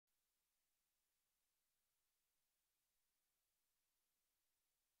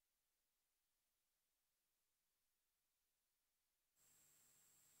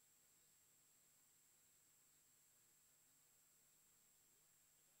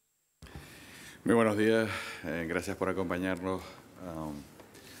Muy buenos días, gracias por acompañarnos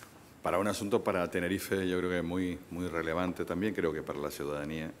para un asunto para Tenerife, yo creo que muy relevante también, creo que para la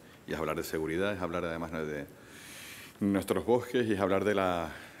ciudadanía, y es hablar de seguridad, es hablar además de nuestros bosques y es hablar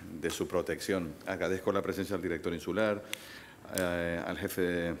de su protección. Agradezco la presencia del director insular, al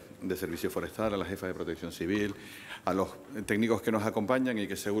jefe de servicio forestal, a la jefa de protección civil, a los técnicos que nos acompañan y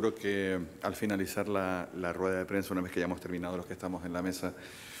que seguro que al finalizar la rueda de prensa, una vez que hayamos terminado los que estamos en la mesa,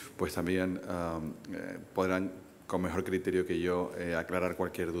 pues también podrán, con mejor criterio que yo, aclarar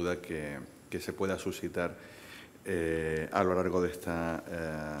cualquier duda que se pueda suscitar a lo largo de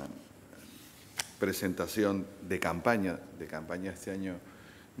esta presentación de campaña este año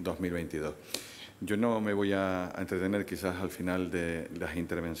 2022. Yo no me voy a entretener, quizás al final de las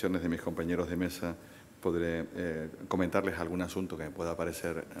intervenciones de mis compañeros de mesa podré comentarles algún asunto que me pueda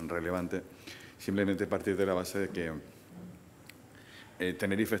parecer relevante, simplemente partir de la base de que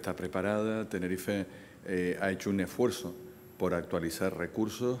Tenerife está preparada, Tenerife ha hecho un esfuerzo por actualizar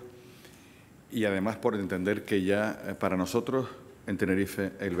recursos y además por entender que ya para nosotros en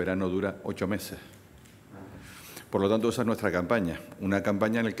Tenerife el verano dura 8 meses. Por lo tanto, esa es nuestra campaña, una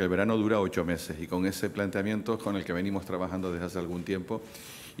campaña en la que el verano dura 8 meses y con ese planteamiento con el que venimos trabajando desde hace algún tiempo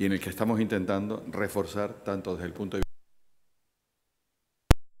y en el que estamos intentando reforzar tanto desde el punto de vista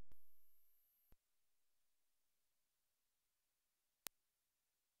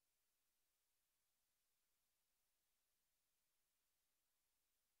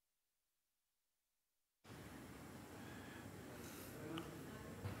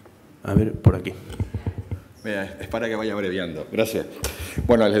A ver, por aquí. Es para que vaya abreviando. Gracias.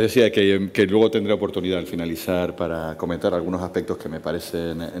 Bueno, les decía que luego tendré oportunidad al finalizar para comentar algunos aspectos que me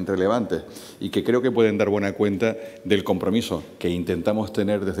parecen relevantes y que creo que pueden dar buena cuenta del compromiso que intentamos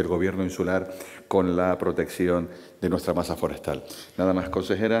tener desde el Gobierno insular con la protección de nuestra masa forestal. Nada más,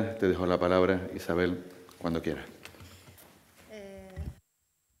 consejera, te dejo la palabra. Isabel, cuando quieras.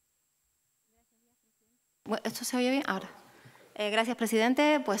 ¿Esto se oye bien? Ahora. Gracias,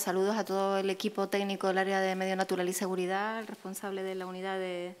 presidente. Pues saludos a todo el equipo técnico del área de Medio Natural y Seguridad, el responsable de la unidad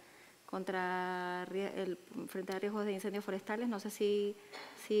frente a riesgos de incendios forestales. No sé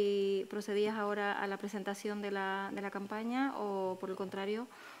si procedías ahora a la presentación de la campaña o, por el contrario,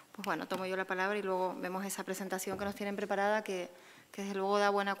 pues bueno, tomo yo la palabra y luego vemos esa presentación que nos tienen preparada que desde luego da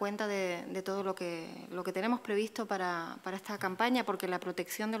buena cuenta de todo lo que tenemos previsto para esta campaña, porque la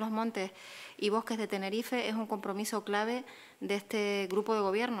protección de los montes y bosques de Tenerife es un compromiso clave de este grupo de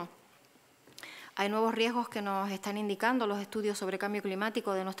gobierno. Hay nuevos riesgos que nos están indicando los estudios sobre cambio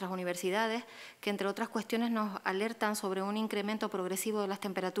climático de nuestras universidades, que entre otras cuestiones nos alertan sobre un incremento progresivo de las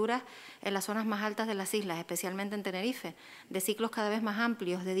temperaturas en las zonas más altas de las islas, especialmente en Tenerife, de ciclos cada vez más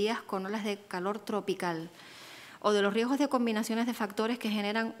amplios, de días con olas de calor tropical, o de los riesgos de combinaciones de factores que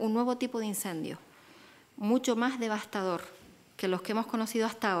generan un nuevo tipo de incendio, mucho más devastador que los que hemos conocido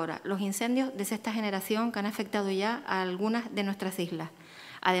hasta ahora, los incendios de sexta generación que han afectado ya a algunas de nuestras islas.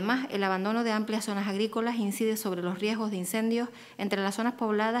 Además, el abandono de amplias zonas agrícolas incide sobre los riesgos de incendios entre las zonas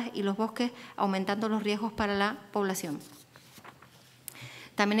pobladas y los bosques, aumentando los riesgos para la población.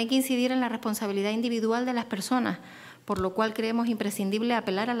 También hay que incidir en la responsabilidad individual de las personas, por lo cual creemos imprescindible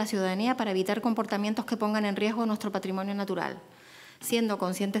apelar a la ciudadanía para evitar comportamientos que pongan en riesgo nuestro patrimonio natural. Siendo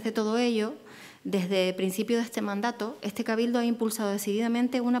conscientes de todo ello, desde el principio de este mandato, este Cabildo ha impulsado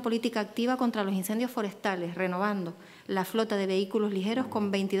decididamente una política activa contra los incendios forestales, renovando la flota de vehículos ligeros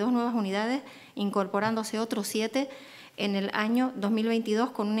con 22 nuevas unidades, incorporándose otros 7 en el año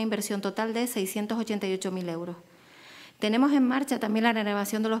 2022 con una inversión total de 688.000 euros. Tenemos en marcha también la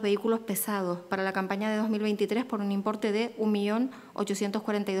renovación de los vehículos pesados para la campaña de 2023 por un importe de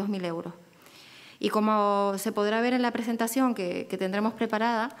 1.842.000 euros. Y como se podrá ver en la presentación que tendremos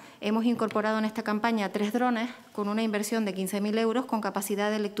preparada, hemos incorporado en esta campaña 3 drones con una inversión de 15.000 euros con capacidad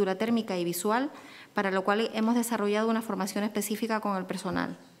de lectura térmica y visual, para lo cual hemos desarrollado una formación específica con el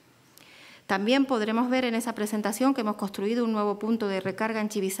personal. También podremos ver en esa presentación que hemos construido un nuevo punto de recarga en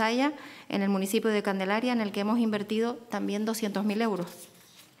Chivisaya, en el municipio de Candelaria, en el que hemos invertido también 200.000 euros.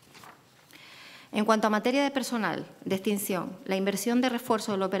 En cuanto a materia de personal de extinción, la inversión de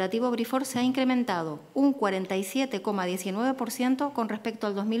refuerzo del operativo Brifor se ha incrementado un 47,19% con respecto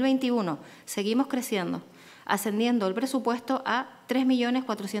al 2021. Seguimos creciendo, ascendiendo el presupuesto a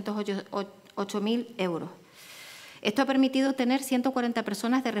 3.408.000 euros. Esto ha permitido tener 140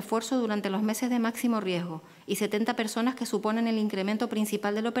 personas de refuerzo durante los meses de máximo riesgo y 70 personas que suponen el incremento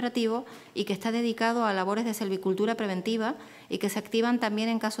principal del operativo y que está dedicado a labores de silvicultura preventiva y que se activan también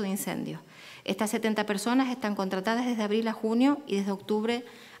en caso de incendios. Estas 70 personas están contratadas desde abril a junio y desde octubre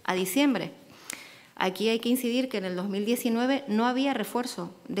a diciembre. Aquí hay que incidir que en el 2019 no había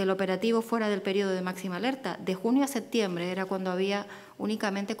refuerzo del operativo fuera del periodo de máxima alerta. De junio a septiembre era cuando había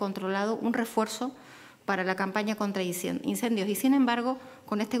únicamente controlado un refuerzo para la campaña contra incendios. Y, sin embargo,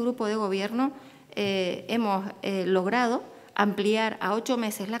 con este grupo de gobierno hemos logrado ampliar a 8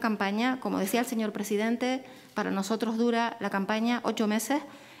 meses la campaña. Como decía el señor presidente, para nosotros dura la campaña 8 meses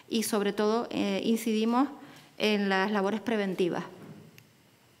y, sobre todo, incidimos en las labores preventivas.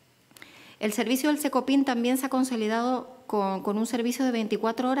 El servicio del Secopin también se ha consolidado con un servicio de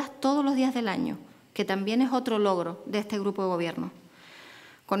 24 horas todos los días del año, que también es otro logro de este grupo de gobierno.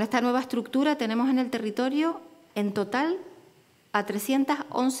 Con esta nueva estructura tenemos en el territorio en total a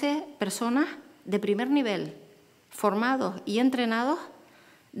 311 personas de primer nivel, formados y entrenados,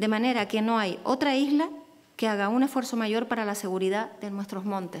 de manera que no hay otra isla que haga un esfuerzo mayor para la seguridad de nuestros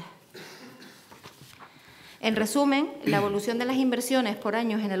montes. En resumen, la evolución de las inversiones por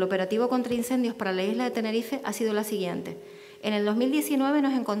años en el operativo contra incendios para la isla de Tenerife ha sido la siguiente. En el 2019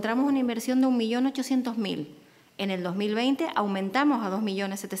 nos encontramos una inversión de 1.800.000. En el 2020 aumentamos a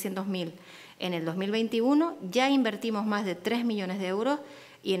 2.700.000. En el 2021 ya invertimos más de 3 millones de euros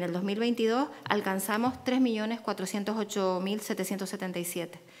y en el 2022 alcanzamos 3.408.777.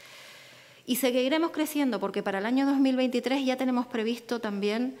 Y seguiremos creciendo porque para el año 2023 ya tenemos previsto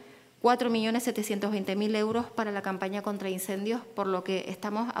también 4.720.000 euros para la campaña contra incendios, por lo que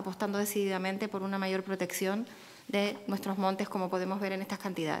estamos apostando decididamente por una mayor protección de nuestros montes, como podemos ver en estas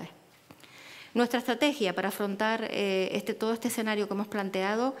cantidades. Nuestra estrategia para afrontar todo este escenario que hemos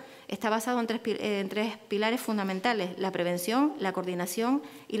planteado está basado en tres pilares fundamentales: la prevención, la coordinación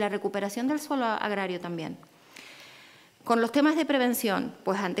y la recuperación del suelo agrario también. Con los temas de prevención,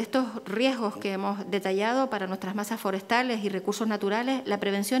 pues ante estos riesgos que hemos detallado para nuestras masas forestales y recursos naturales, la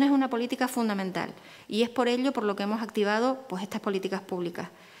prevención es una política fundamental y es por ello por lo que hemos activado pues estas políticas públicas.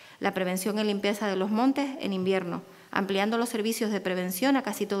 La prevención y limpieza de los montes en invierno, ampliando los servicios de prevención a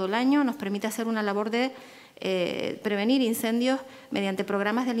casi todo el año, nos permite hacer una labor de prevenir incendios mediante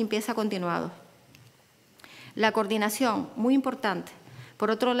programas de limpieza continuados. La coordinación, muy importante. Por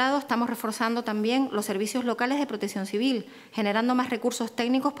otro lado, estamos reforzando también los servicios locales de protección civil, generando más recursos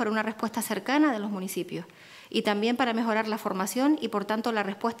técnicos para una respuesta cercana de los municipios y también para mejorar la formación y, por tanto, la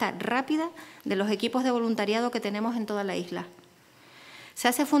respuesta rápida de los equipos de voluntariado que tenemos en toda la isla. Se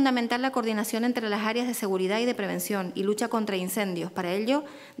hace fundamental la coordinación entre las áreas de seguridad y de prevención y lucha contra incendios. Para ello,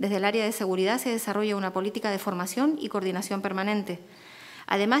 desde el área de seguridad se desarrolla una política de formación y coordinación permanente.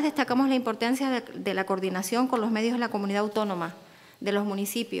 Además, destacamos la importancia de la coordinación con los medios de la comunidad autónoma, de los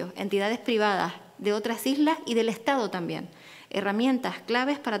municipios, entidades privadas, de otras islas y del Estado también. Herramientas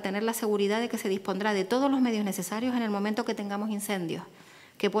claves para tener la seguridad de que se dispondrá de todos los medios necesarios en el momento que tengamos incendios,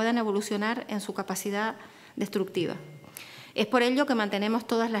 que puedan evolucionar en su capacidad destructiva. Es por ello que mantenemos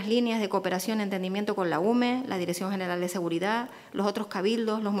todas las líneas de cooperación y entendimiento con la UME, la Dirección General de Seguridad, los otros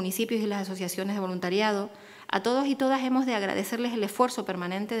cabildos, los municipios y las asociaciones de voluntariado. A todos y todas hemos de agradecerles el esfuerzo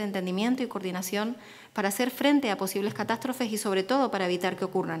permanente de entendimiento y coordinación para hacer frente a posibles catástrofes y, sobre todo, para evitar que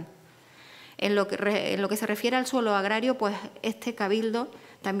ocurran. En lo que se refiere al suelo agrario, pues este cabildo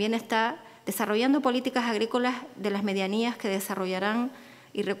también está desarrollando políticas agrícolas de las medianías que desarrollarán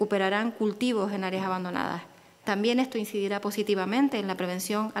y recuperarán cultivos en áreas abandonadas. También esto incidirá positivamente en la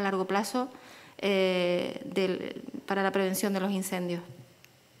prevención a largo plazo para la prevención de los incendios.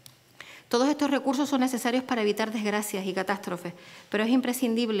 Todos estos recursos son necesarios para evitar desgracias y catástrofes, pero es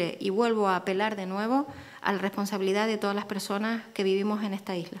imprescindible, y vuelvo a apelar de nuevo, a la responsabilidad de todas las personas que vivimos en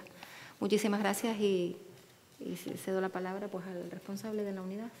esta isla. Muchísimas gracias y cedo la palabra pues, al responsable de la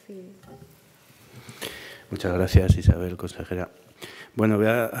unidad. Sí. Muchas gracias, Isabel, consejera. Bueno, voy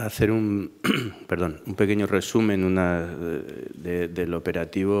a hacer un pequeño resumen del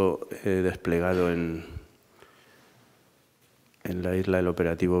operativo desplegado en la isla, el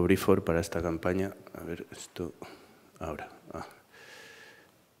operativo Brifor para esta campaña. A ver, esto ahora.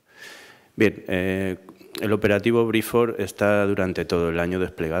 Bien, el operativo Brifor está durante todo el año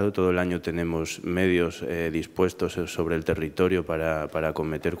desplegado. Todo el año tenemos medios dispuestos sobre el territorio para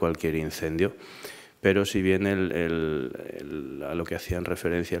acometer cualquier incendio. Pero si bien a lo que hacían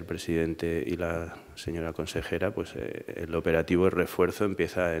referencia el presidente y la señora consejera, pues el operativo de refuerzo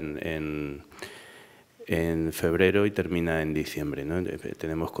empieza en febrero y termina en diciembre, ¿no?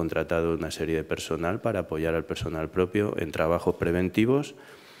 Tenemos contratado una serie de personal para apoyar al personal propio en trabajos preventivos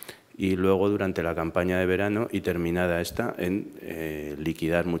y luego durante la campaña de verano y terminada esta en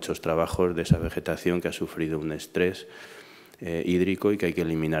liquidar muchos trabajos de esa vegetación que ha sufrido un estrés hídrico y que hay que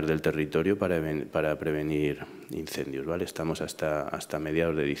eliminar del territorio para prevenir incendios, ¿vale? Estamos hasta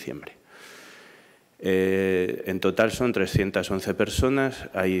mediados de diciembre. En total son 311 personas,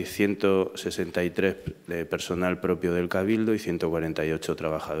 hay 163 de personal propio del Cabildo y 148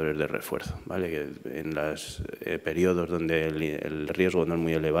 trabajadores de refuerzo, ¿vale? En los periodos donde el riesgo no es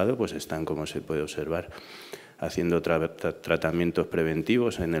muy elevado, pues están, como se puede observar, haciendo tratamientos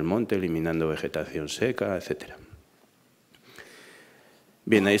preventivos en el monte, eliminando vegetación seca, etcétera.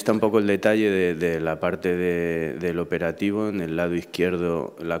 Bien, ahí está un poco el detalle de la parte del operativo. En el lado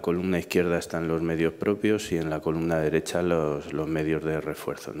izquierdo, la columna izquierda están los medios propios y en la columna derecha los medios de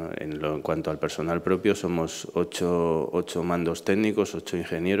refuerzo, ¿no? En cuanto al personal propio, somos 8 mandos técnicos, 8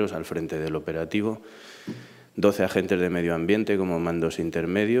 ingenieros al frente del operativo, 12 agentes de medio ambiente como mandos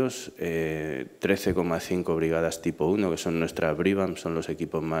intermedios, 13,5 brigadas tipo 1, que son nuestras BRIVAM, son los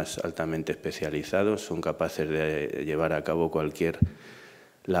equipos más altamente especializados, son capaces de llevar a cabo cualquier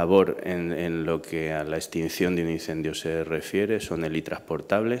labor en lo que a la extinción de un incendio se refiere, son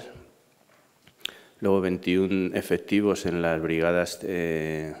helitransportables. Luego 21 efectivos en las brigadas,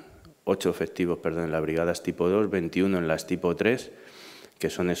 8 efectivos, perdón, en las brigadas tipo 2, 21 en las tipo 3, que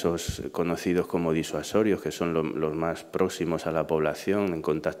son esos conocidos como disuasorios, que son los más próximos a la población, en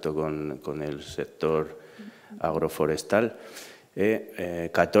contacto con el sector agroforestal.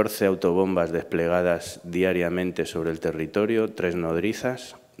 14 autobombas desplegadas diariamente sobre el territorio, 3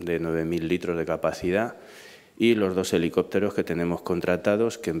 nodrizas de 9.000 litros de capacidad y los 2 helicópteros que tenemos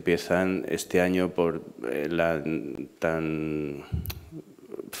contratados, que empiezan este año por la tan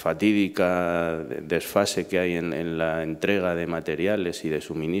fatídica desfase que hay en la entrega de materiales y de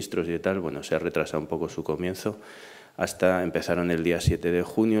suministros y de tal. Bueno, se ha retrasado un poco su comienzo, empezaron el día 7 de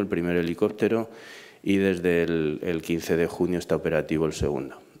junio el primer helicóptero y desde el 15 de junio está operativo el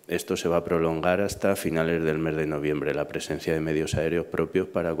segundo. Esto se va a prolongar hasta finales del mes de noviembre, la presencia de medios aéreos propios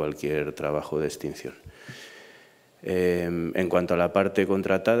para cualquier trabajo de extinción. En cuanto a la parte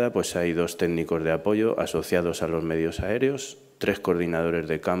contratada, pues hay 2 técnicos de apoyo asociados a los medios aéreos, 3 coordinadores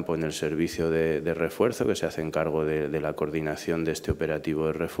de campo en el servicio de refuerzo que se hacen cargo de la coordinación de este operativo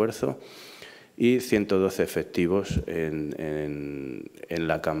de refuerzo y 112 efectivos en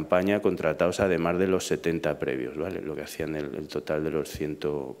la campaña contratados, además de los 70 previos, ¿vale? Lo que hacían el total de los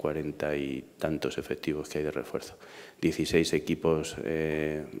 140 y tantos efectivos que hay de refuerzo. 16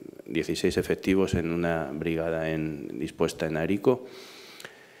 efectivos en una brigada dispuesta en Arico.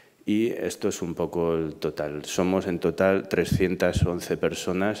 Y esto es un poco el total. Somos en total 311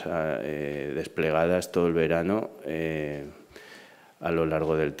 personas desplegadas todo el verano a lo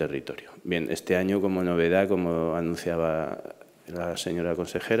largo del territorio. Bien, este año, como novedad, como anunciaba la señora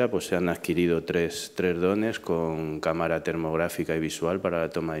consejera, pues se han adquirido 3 drones con cámara termográfica y visual para la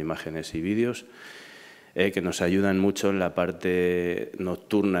toma de imágenes y vídeos, que nos ayudan mucho en la parte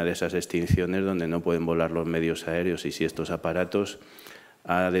nocturna de esas extinciones donde no pueden volar los medios aéreos y si estos aparatos,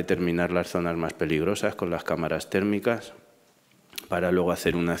 a determinar las zonas más peligrosas con las cámaras térmicas para luego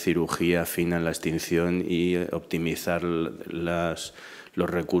hacer una cirugía fina en la extinción y optimizar los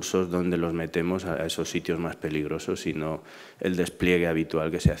recursos donde los metemos a esos sitios más peligrosos y no el despliegue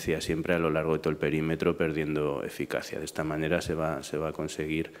habitual que se hacía siempre a lo largo de todo el perímetro perdiendo eficacia. De esta manera se va a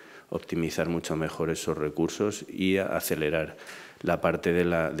conseguir optimizar mucho mejor esos recursos y acelerar la parte de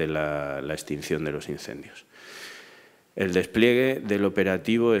la extinción de los incendios. El despliegue del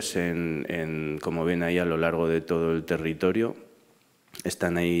operativo es, como ven ahí, a lo largo de todo el territorio.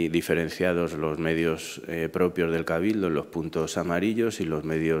 Están ahí diferenciados los medios propios del Cabildo en los puntos amarillos y los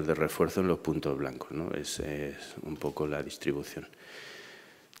medios de refuerzo en los puntos blancos, ¿no? Es un poco la distribución.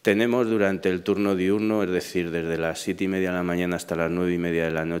 Tenemos durante el turno diurno, es decir, desde las 7:30 de la mañana hasta las 9:30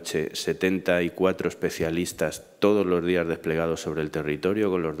 de la noche, 74 especialistas todos los días desplegados sobre el territorio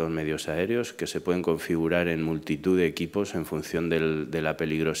con los 2 medios aéreos que se pueden configurar en multitud de equipos en función de la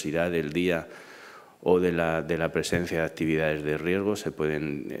peligrosidad del día o de la presencia de actividades de riesgo. Se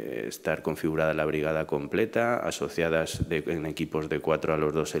pueden estar configurada la brigada completa, asociadas en equipos de 4 a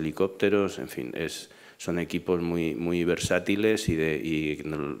los 2 helicópteros, en fin, son equipos muy versátiles y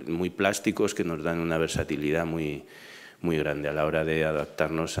muy plásticos que nos dan una versatilidad muy grande a la hora de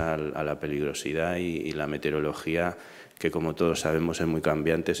adaptarnos a la peligrosidad y la meteorología, que como todos sabemos es muy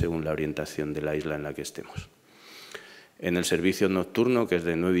cambiante según la orientación de la isla en la que estemos. En el servicio nocturno, que es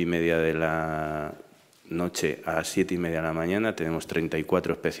de 9:30 de la noche a 7:30 de la mañana, tenemos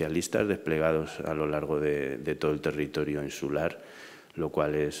 34 especialistas desplegados a lo largo de todo el territorio insular, lo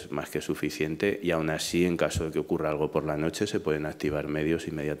cual es más que suficiente y aún así, en caso de que ocurra algo por la noche, se pueden activar medios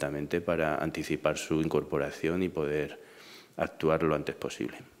inmediatamente para anticipar su incorporación y poder actuar lo antes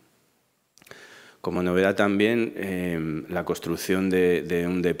posible. Como novedad también, la construcción de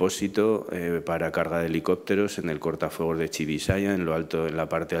un depósito para carga de helicópteros en el cortafuegos de Chivisaya, en la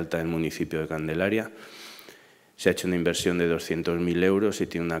parte alta del municipio de Candelaria. Se ha hecho una inversión de 200.000 euros y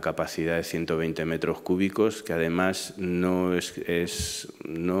tiene una capacidad de 120 metros cúbicos, que además no es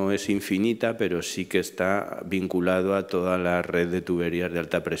infinita, pero sí que está vinculado a toda la red de tuberías de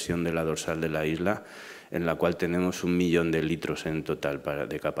alta presión de la dorsal de la isla, en la cual tenemos 1 millón de litros en total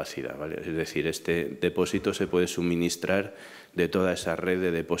de capacidad, ¿vale? Es decir, este depósito se puede suministrar de toda esa red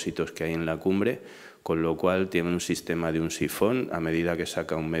de depósitos que hay en la cumbre, con lo cual tiene un sistema de un sifón. A medida que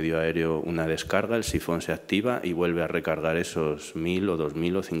saca un medio aéreo una descarga, el sifón se activa y vuelve a recargar esos 1.000 o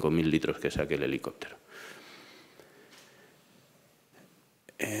 2.000 o 5.000 litros que saque el helicóptero.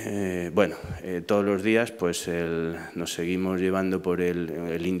 Todos los días pues, nos seguimos llevando por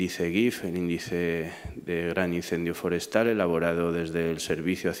el índice GIF, el índice de gran incendio forestal, elaborado desde el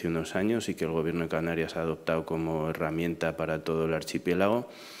servicio hace unos años y que el Gobierno de Canarias ha adoptado como herramienta para todo el archipiélago,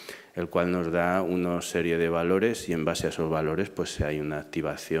 el cual nos da una serie de valores y en base a esos valores pues, hay una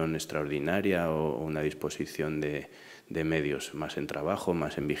activación extraordinaria o una disposición de medios, más en trabajo,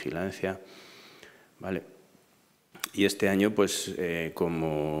 más en vigilancia, ¿vale? Y este año, pues,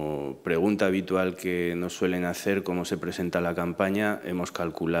 como pregunta habitual que nos suelen hacer, cómo se presenta la campaña, hemos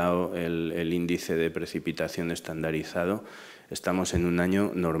calculado el índice de precipitación estandarizado. Estamos en un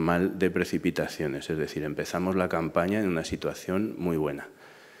año normal de precipitaciones, es decir, empezamos la campaña en una situación muy buena.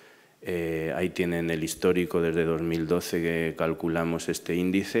 Ahí tienen el histórico desde 2012 que calculamos este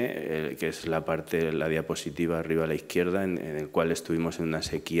índice, que es la diapositiva arriba a la izquierda, en el cual estuvimos en una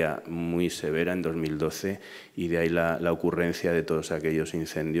sequía muy severa en 2012 y de ahí la ocurrencia de todos aquellos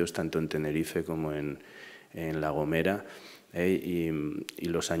incendios, tanto en Tenerife como en La Gomera y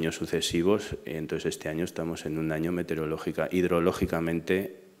los años sucesivos. Entonces este año estamos en un año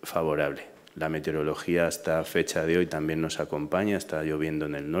hidrológicamente favorable. La meteorología hasta fecha de hoy también nos acompaña, está lloviendo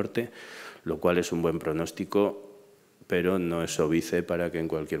en el norte, lo cual es un buen pronóstico, pero no es óbice para que en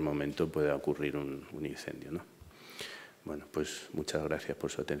cualquier momento pueda ocurrir un incendio, ¿no? Bueno, pues muchas gracias por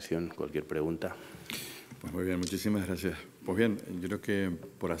su atención. Cualquier pregunta. Pues muy bien, muchísimas gracias. Pues bien, yo creo que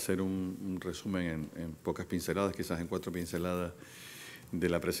por hacer un resumen en pocas pinceladas, quizás en 4 pinceladas de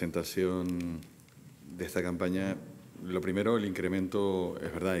la presentación de esta campaña. Lo primero, el incremento,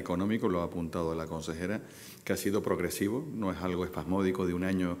 es verdad, económico, lo ha apuntado la consejera, que ha sido progresivo, no es algo espasmódico de un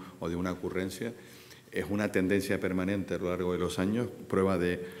año o de una ocurrencia, es una tendencia permanente a lo largo de los años, prueba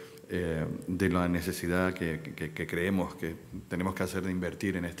de la necesidad que creemos que tenemos que hacer de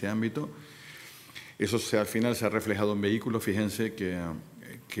invertir en este ámbito. Eso al final se ha reflejado en vehículos. Fíjense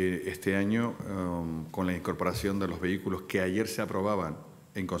que este año, con la incorporación de los vehículos que ayer se aprobaban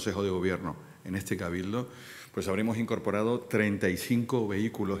en Consejo de Gobierno en este Cabildo, pues habremos incorporado 35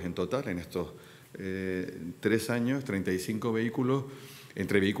 vehículos en total en estos 3 años, 35 vehículos,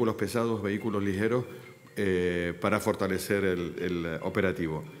 entre vehículos pesados, vehículos ligeros, para fortalecer el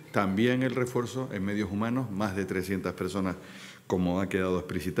operativo. También el refuerzo en medios humanos, más de 300 personas, como ha quedado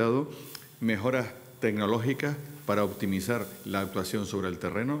explicitado. Mejoras tecnológicas para optimizar la actuación sobre el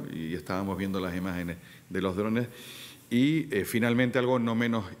terreno, y estábamos viendo las imágenes de los drones. Y finalmente algo no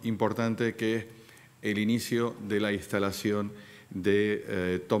menos importante, que es el inicio de la instalación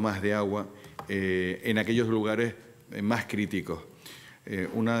de tomas de agua en aquellos lugares más críticos.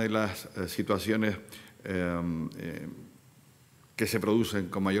 Una de las situaciones que se producen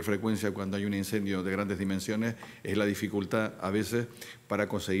con mayor frecuencia cuando hay un incendio de grandes dimensiones es la dificultad a veces para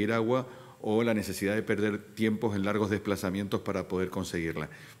conseguir agua o la necesidad de perder tiempos en largos desplazamientos para poder conseguirla.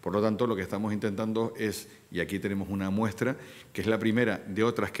 Por lo tanto, lo que estamos intentando es, y aquí tenemos una muestra, que es la primera de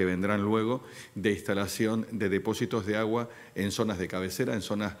otras que vendrán luego, de instalación de depósitos de agua en zonas de cabecera, en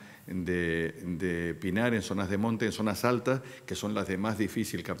zonas de pinar, en zonas de monte, en zonas altas, que son las de más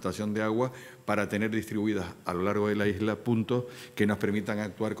difícil captación de agua, para tener distribuidas a lo largo de la isla puntos que nos permitan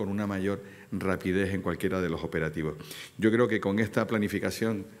actuar con una mayor rapidez en cualquiera de los operativos. Yo creo que con esta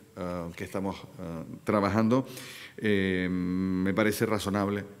planificación que estamos trabajando, me parece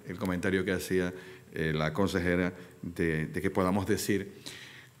razonable el comentario que hacía la consejera de que podamos decir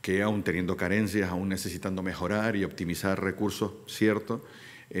que aún teniendo carencias, aún necesitando mejorar y optimizar recursos, cierto,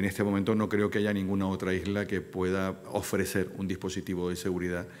 en este momento no creo que haya ninguna otra isla que pueda ofrecer un dispositivo de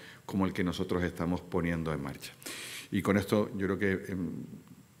seguridad como el que nosotros estamos poniendo en marcha. Y con esto yo creo que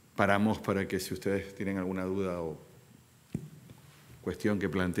paramos para que, si ustedes tienen alguna duda o cuestión que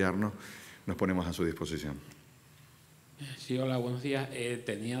plantearnos, nos ponemos a su disposición. Sí, hola, buenos días.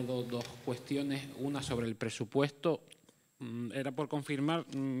 Tenía dos cuestiones. Una sobre el presupuesto. Era por confirmar,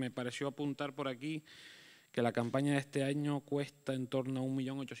 me pareció apuntar por aquí que la campaña de este año cuesta en torno a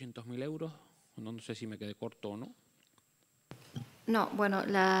 1.800.000 euros. No sé si me quedé corto o no. No, bueno,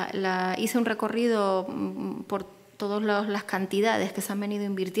 hice un recorrido por todas las cantidades que se han venido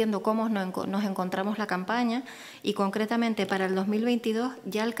invirtiendo, cómo nos encontramos la campaña, y concretamente para el 2022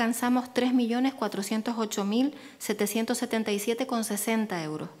 ya alcanzamos 3.408.777,60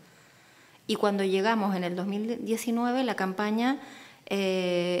 euros. Y cuando llegamos en el 2019, la campaña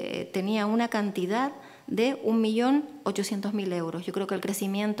tenía una cantidad de 1.800.000 euros. Yo creo que el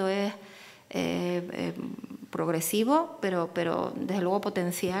crecimiento es progresivo, pero desde luego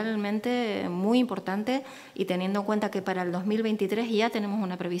potencialmente muy importante, y teniendo en cuenta que para el 2023 ya tenemos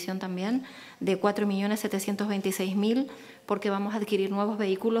una previsión también de 4.726.000, porque vamos a adquirir nuevos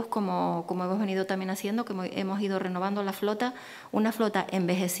vehículos como hemos venido también haciendo, que hemos ido renovando la flota, una flota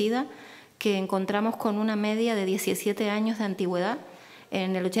envejecida que encontramos con una media de 17 años de antigüedad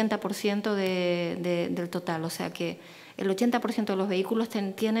en el 80% del total. O sea que el 80% de los vehículos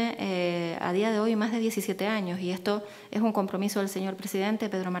tiene a día de hoy más de 17 años, y esto es un compromiso del señor presidente,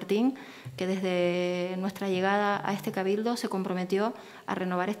 Pedro Martín, que desde nuestra llegada a este Cabildo se comprometió a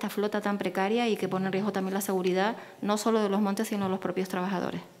renovar esta flota tan precaria y que pone en riesgo también la seguridad, no solo de los montes, sino de los propios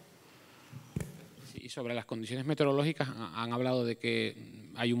trabajadores. Sí, sobre las condiciones meteorológicas, han hablado de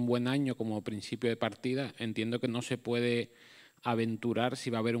que hay un buen año como principio de partida. Entiendo que no se puede aventurar si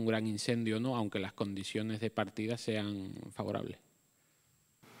va a haber un gran incendio o no, aunque las condiciones de partida sean favorables.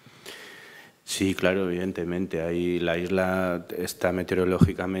 Sí, claro, evidentemente. Ahí la isla está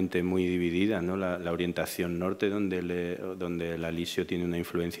meteorológicamente muy dividida, ¿no? La orientación norte, donde el alisio tiene una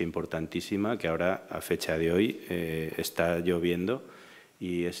influencia importantísima, que ahora, a fecha de hoy, está lloviendo,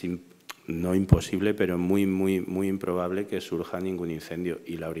 y es no imposible, pero muy improbable que surja ningún incendio.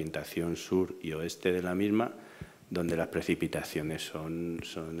 Y la orientación sur y oeste de la misma, donde las precipitaciones son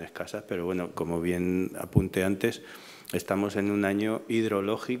escasas, pero bueno, como bien apunté antes, estamos en un año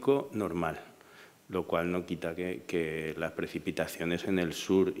hidrológico normal, lo cual no quita que las precipitaciones en el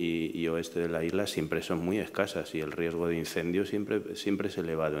sur y oeste de la isla siempre son muy escasas, y el riesgo de incendio siempre es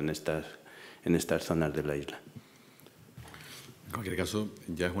elevado en estas zonas de la isla. En cualquier caso,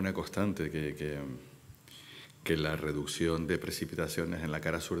 ya es una constante que la reducción de precipitaciones en la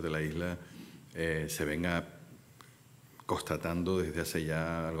cara sur de la isla se venga constatando desde hace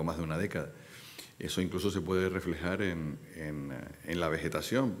ya algo más de una década. Eso incluso se puede reflejar en la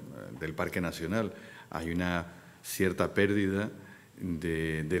vegetación del Parque Nacional. Hay una cierta pérdida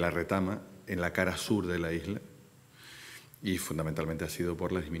de la retama en la cara sur de la isla, y fundamentalmente ha sido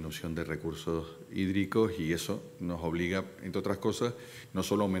por la disminución de recursos hídricos, y eso nos obliga, entre otras cosas, no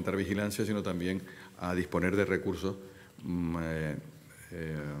solo a aumentar vigilancia, sino también a disponer de recursos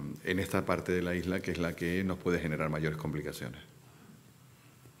en esta parte de la isla, que es la que nos puede generar mayores complicaciones.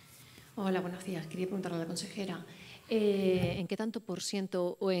 Hola, buenos días. Quería preguntarle a la consejera, ¿en qué tanto por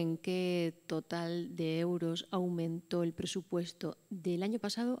ciento o en qué total de euros aumentó el presupuesto del año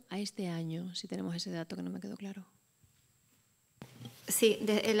pasado a este año? Si tenemos ese dato, que no me quedó claro. Sí,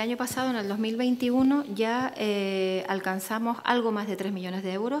 el año pasado, en el 2021, ya alcanzamos algo más de 3 millones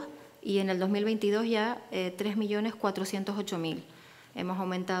de euros, y en el 2022 ya 3.408.000. Hemos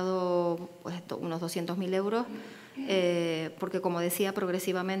aumentado pues, unos 200.000 euros, porque, como decía,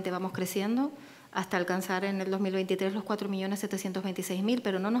 progresivamente vamos creciendo hasta alcanzar en el 2023 los 4.726.000,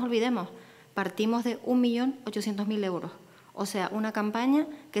 pero no nos olvidemos, partimos de 1.800.000 euros. O sea, una campaña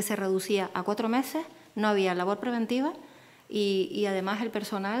que se reducía a 4 meses, no había labor preventiva, y además el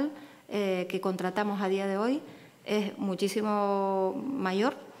personal que contratamos a día de hoy es muchísimo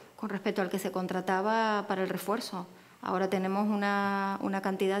mayor con respecto al que se contrataba para el refuerzo. Ahora tenemos una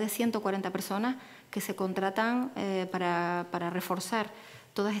cantidad de 140 personas que se contratan para reforzar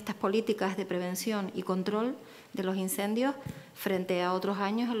todas estas políticas de prevención y control de los incendios, frente a otros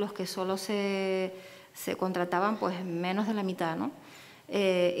años en los que solo se contrataban pues menos de la mitad, ¿no?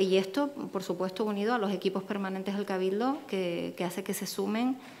 Y esto, por supuesto, unido a los equipos permanentes del Cabildo, que hace que se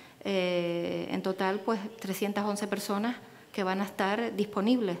sumen en total pues 311 personas que van a estar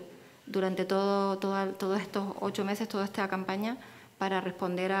disponibles durante todos estos 8 meses, toda esta campaña, para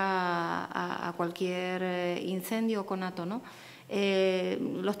responder a cualquier incendio o conato, ¿no?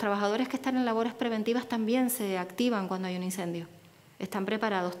 Los trabajadores que están en labores preventivas también se activan cuando hay un incendio. Están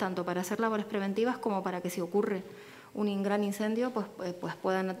preparados tanto para hacer labores preventivas como para que, si ocurre un gran incendio, pues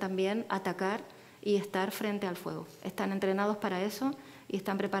puedan también atacar y estar frente al fuego. Están entrenados para eso y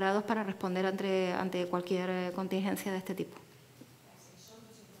están preparados para responder ante cualquier contingencia de este tipo.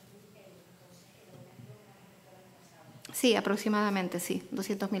 Sí, aproximadamente, sí,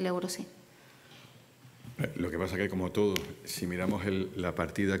 200.000 euros, sí. Lo que pasa es que, como todo, si miramos la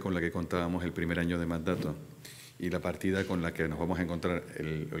partida con la que contábamos el primer año de mandato y la partida con la que nos vamos a encontrar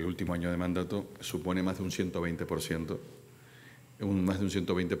el último año de mandato supone más de un 120%, más de un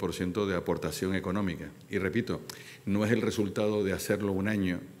 120% de aportación económica. Y repito, no es el resultado de hacerlo un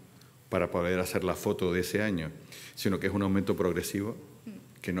año para poder hacer la foto de ese año, sino que es un aumento progresivo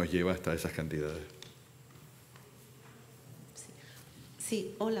que nos lleva hasta esas cantidades.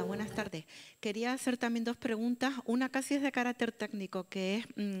 Sí, hola, buenas tardes. Quería hacer también dos preguntas. Una casi es de carácter técnico, que es,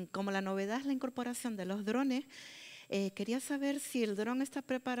 como la novedad es la incorporación de los drones, quería saber si el dron está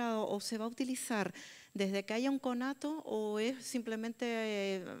preparado o se va a utilizar desde que haya un conato o es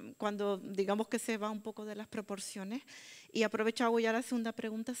simplemente cuando digamos que se va un poco de las proporciones. Y aprovecho, hago ya la segunda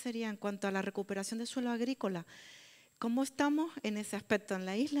pregunta, sería en cuanto a la recuperación de suelo agrícola. ¿Cómo estamos en ese aspecto en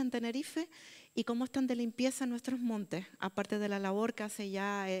la isla, en Tenerife? ¿Y cómo están de limpieza nuestros montes? Aparte de la labor que hacen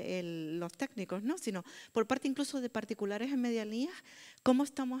ya los técnicos, ¿no? Sino por parte incluso de particulares en medianías, ¿cómo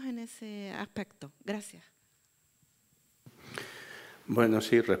estamos en ese aspecto? Gracias. Bueno,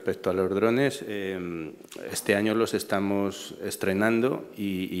 sí, respecto a los drones, este año los estamos estrenando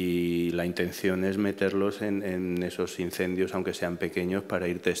y la intención es meterlos en esos incendios, aunque sean pequeños, para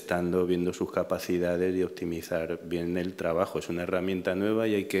ir testando, viendo sus capacidades y optimizar bien el trabajo. Es una herramienta nueva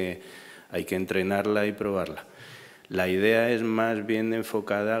y hay que entrenarla y probarla. La idea es más bien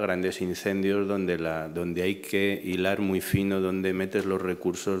enfocada a grandes incendios donde hay que hilar muy fino, donde metes los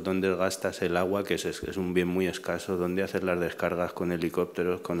recursos, donde gastas el agua, que es un bien muy escaso, donde haces las descargas con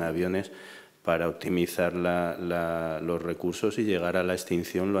helicópteros, con aviones, para optimizar los recursos y llegar a la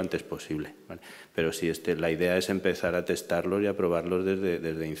extinción lo antes posible, ¿vale? Pero sí, la idea es empezar a testarlos y a probarlos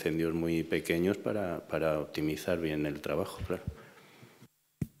desde incendios muy pequeños para optimizar bien el trabajo, claro.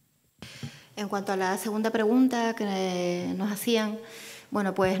 En cuanto a la segunda pregunta que nos hacían,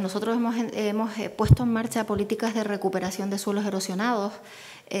 bueno, pues nosotros hemos puesto en marcha políticas de recuperación de suelos erosionados,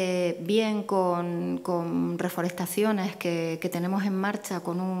 bien con reforestaciones que tenemos en marcha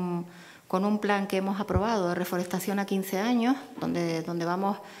con un plan que hemos aprobado de reforestación a 15 años, donde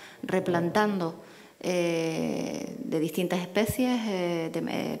vamos replantando de distintas especies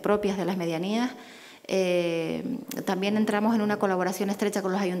propias de las medianías. También entramos en una colaboración estrecha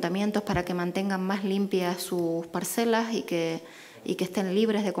con los ayuntamientos para que mantengan más limpias sus parcelas y que estén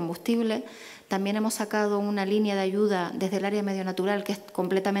libres de combustible. También hemos sacado una línea de ayuda desde el área Medio Natural que es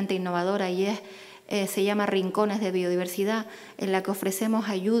completamente innovadora y se llama Rincones de Biodiversidad, en la que ofrecemos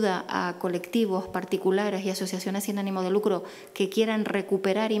ayuda a colectivos particulares y asociaciones sin ánimo de lucro que quieran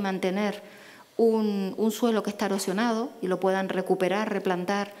recuperar y mantener un suelo que está erosionado y lo puedan recuperar,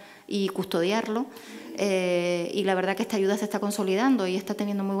 replantar y custodiarlo. Y la verdad que esta ayuda se está consolidando y está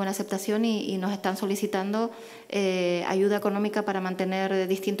teniendo muy buena aceptación y nos están solicitando ayuda económica para mantener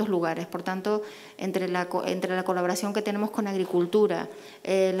distintos lugares. Por tanto, entre la colaboración que tenemos con agricultura,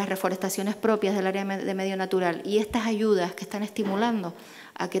 las reforestaciones propias del área de medio natural y estas ayudas que están estimulando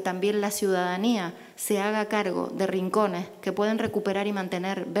a que también la ciudadanía se haga cargo de rincones que pueden recuperar y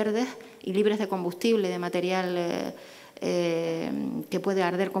mantener verdes y libres de combustible, de material que puede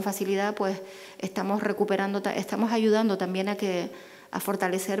arder con facilidad, pues estamos ayudando también a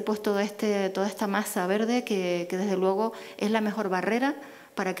fortalecer pues toda esta masa verde que desde luego es la mejor barrera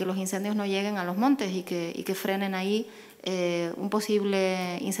para que los incendios no lleguen a los montes y que frenen ahí un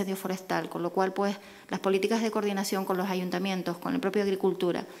posible incendio forestal, con lo cual pues las políticas de coordinación con los ayuntamientos, con la propia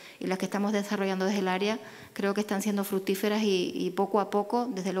agricultura y las que estamos desarrollando desde el área creo que están siendo fructíferas y poco a poco,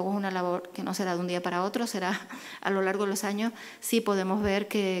 desde luego es una labor que no será de un día para otro, será a lo largo de los años, sí podemos ver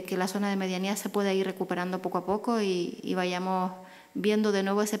que la zona de medianía se puede ir recuperando poco a poco y vayamos viendo de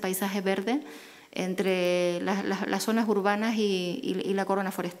nuevo ese paisaje verde entre las zonas urbanas y la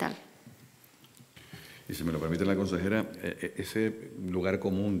corona forestal. Y si me lo permite la consejera, ese lugar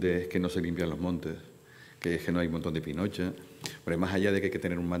común de es que no se limpian los montes, que es que no hay un montón de pinocha, pero más allá de que hay que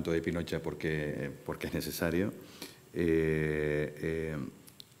tener un manto de pinocha porque es necesario, el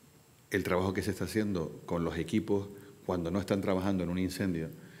trabajo que se está haciendo con los equipos cuando no están trabajando en un incendio,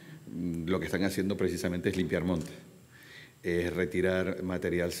 lo que están haciendo precisamente es limpiar montes. Es retirar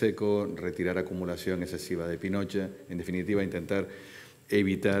material seco, retirar acumulación excesiva de pinocha, en definitiva intentar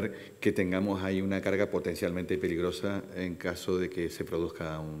evitar que tengamos ahí una carga potencialmente peligrosa en caso de que se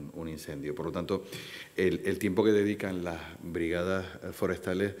produzca un incendio. Por lo tanto, el tiempo que dedican las brigadas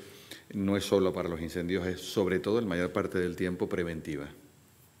forestales no es solo para los incendios, es sobre todo, en mayor parte del tiempo, preventiva.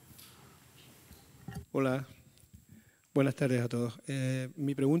 Hola, buenas tardes a todos.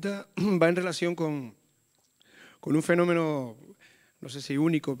 Mi pregunta va en relación con un fenómeno, no sé si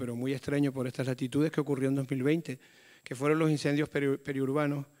único, pero muy extraño por estas latitudes que ocurrió en 2020, que fueron los incendios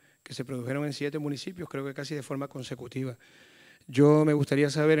periurbanos que se produjeron en 7 municipios, creo que casi de forma consecutiva. Yo me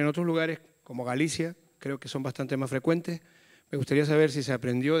gustaría saber, en otros lugares como Galicia, creo que son bastante más frecuentes. Me gustaría saber si se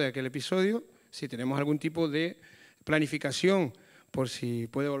aprendió de aquel episodio, si tenemos algún tipo de planificación por si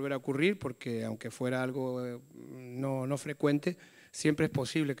puede volver a ocurrir, porque aunque fuera algo no frecuente, siempre es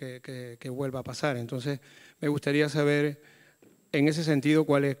posible que vuelva a pasar. Entonces, me gustaría saber, en ese sentido,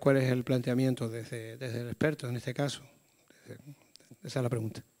 cuál es el planteamiento desde el experto, en este caso. Esa es la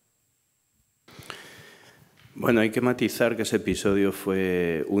pregunta. Bueno, hay que matizar que ese episodio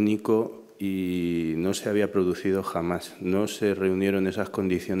fue único y no se había producido jamás. No se reunieron esas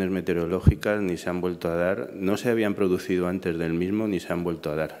condiciones meteorológicas ni se han vuelto a dar. No se habían producido antes del mismo ni se han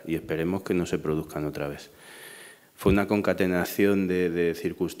vuelto a dar. Y esperemos que no se produzcan otra vez. Fue una concatenación de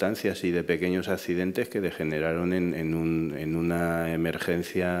circunstancias y de pequeños accidentes que degeneraron en una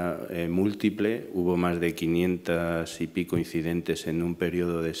emergencia múltiple. Hubo más de 500 y pico incidentes en un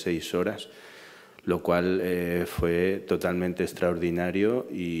periodo de 6 horas, lo cual fue totalmente extraordinario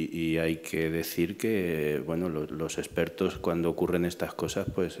y hay que decir que bueno, los expertos cuando ocurren estas cosas,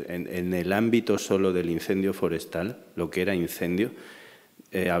 pues en el ámbito solo del incendio forestal, lo que era incendio,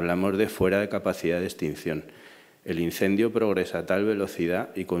 hablamos de fuera de capacidad de extinción. El incendio progresa a tal velocidad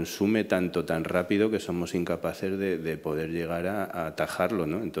y consume tan rápido que somos incapaces de poder llegar a atajarlo,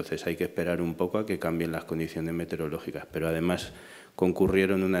 ¿no? Entonces hay que esperar un poco a que cambien las condiciones meteorológicas, pero además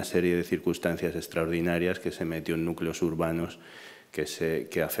concurrieron una serie de circunstancias extraordinarias que se metió en núcleos urbanos,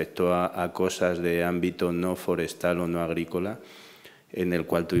 que afectó a cosas de ámbito no forestal o no agrícola, en el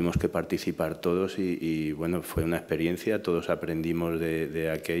cual tuvimos que participar todos y bueno, fue una experiencia, todos aprendimos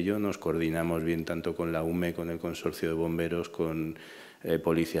de aquello, nos coordinamos bien tanto con la UME, con el Consorcio de Bomberos, con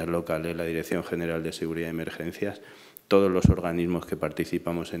policías locales, la Dirección General de Seguridad y Emergencias, todos los organismos que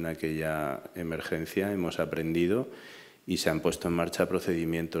participamos en aquella emergencia hemos aprendido y se han puesto en marcha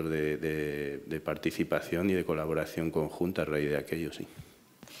procedimientos de participación y de colaboración conjunta a raíz de aquello, sí.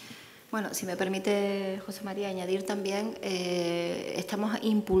 Bueno, si me permite, José María, añadir también, estamos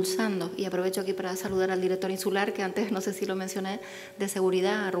impulsando, y aprovecho aquí para saludar al director insular, que antes no sé si lo mencioné, de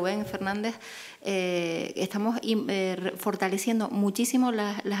Seguridad, a Rubén Fernández, estamos fortaleciendo muchísimo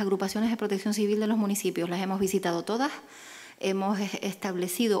las agrupaciones de protección civil de los municipios, las hemos visitado todas. Hemos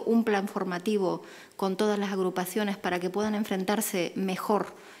establecido un plan formativo con todas las agrupaciones para que puedan enfrentarse mejor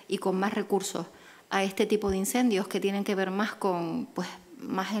y con más recursos a este tipo de incendios que tienen que ver más con, pues,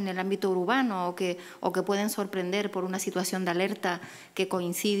 más en el ámbito urbano o que pueden sorprender por una situación de alerta que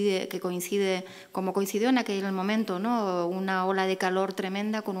coincide como coincidió en aquel momento, ¿no? Una ola de calor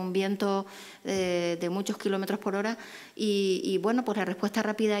tremenda con un viento de muchos kilómetros por hora y bueno, pues la respuesta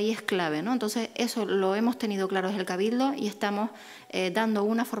rápida ahí es clave, ¿no? Entonces eso lo hemos tenido claro desde el Cabildo y estamos dando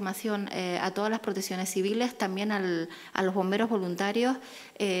una formación a todas las protecciones civiles, también a los bomberos voluntarios,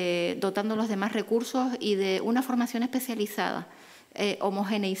 dotándolos de más recursos y de una formación especializada,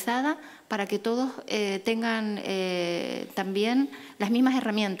 homogeneizada, para que todos tengan también las mismas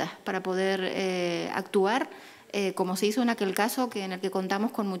herramientas para poder actuar, como se hizo en aquel caso, en el que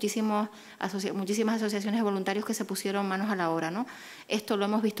contamos con muchísimas asociaciones de voluntarios que se pusieron manos a la obra, ¿no? Esto lo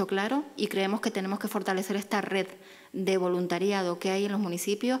hemos visto claro y creemos que tenemos que fortalecer esta red de voluntariado que hay en los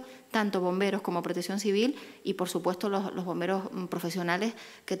municipios, tanto bomberos como protección civil y, por supuesto, los bomberos profesionales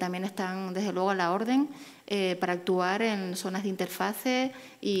que también están, desde luego, a la orden para actuar en zonas de interfase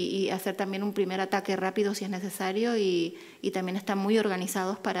y hacer también un primer ataque rápido si es necesario y también están muy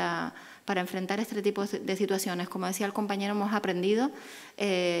organizados para enfrentar este tipo de situaciones. Como decía el compañero, hemos aprendido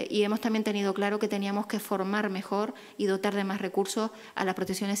y hemos también tenido claro que teníamos que formar mejor y dotar de más recursos a las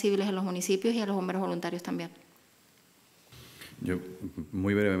protecciones civiles en los municipios y a los bomberos voluntarios también. Yo,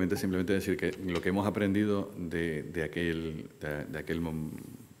 muy brevemente, simplemente decir que lo que hemos aprendido de aquel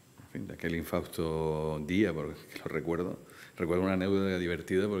infausto día, porque lo recuerdo una anécdota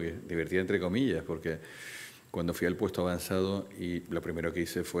divertida entre comillas, porque cuando fui al puesto avanzado y lo primero que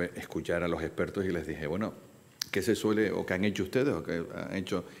hice fue escuchar a los expertos y les dije, bueno, ¿qué se suele o qué han hecho ustedes o qué han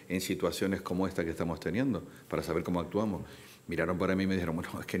hecho en situaciones como esta que estamos teniendo para saber cómo actuamos? Miraron para mí y me dijeron,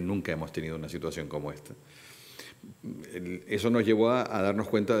 bueno, es que nunca hemos tenido una situación como esta. Eso nos llevó a darnos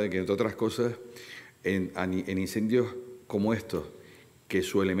cuenta de que, entre otras cosas, en incendios como estos, que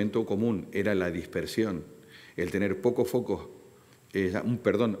su elemento común era la dispersión, el tener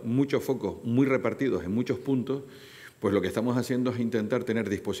muchos focos muy repartidos en muchos puntos, pues lo que estamos haciendo es intentar tener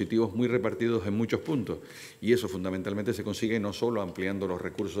dispositivos muy repartidos en muchos puntos. Y eso fundamentalmente se consigue no solo ampliando los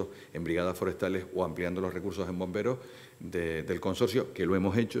recursos en brigadas forestales o ampliando los recursos en bomberos del consorcio, que lo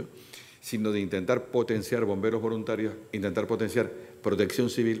hemos hecho, sino de intentar potenciar bomberos voluntarios, intentar potenciar protección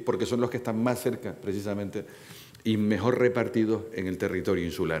civil, porque son los que están más cerca, precisamente, y mejor repartidos en el territorio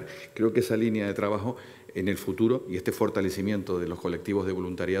insular. Creo que esa línea de trabajo en el futuro y este fortalecimiento de los colectivos de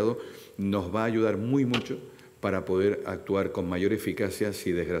voluntariado nos va a ayudar mucho para poder actuar con mayor eficacia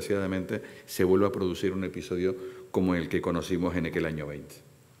si desgraciadamente se vuelve a producir un episodio como el que conocimos en aquel año 20.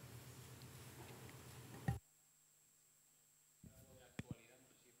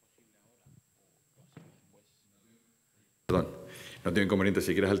 Perdón, no tengo inconveniente.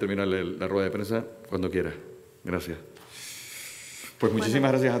 Si quieres al terminar la rueda de prensa, cuando quieras. Gracias. Pues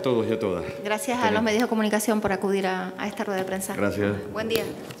muchísimas gracias a todos y a todas. Gracias a los medios de comunicación por acudir a esta rueda de prensa. Gracias. Buen día.